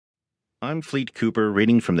I'm Fleet Cooper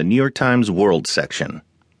reading from the New York Times World section.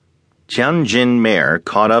 Tianjin Mayor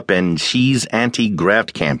Caught Up in Xi's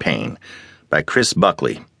Anti-Graft Campaign by Chris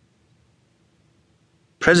Buckley.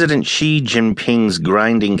 President Xi Jinping's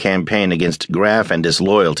grinding campaign against graft and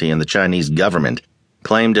disloyalty in the Chinese government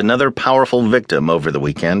claimed another powerful victim over the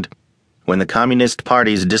weekend when the Communist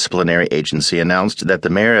Party's disciplinary agency announced that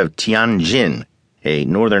the mayor of Tianjin, a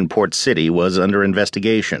northern port city, was under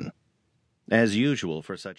investigation. As usual for such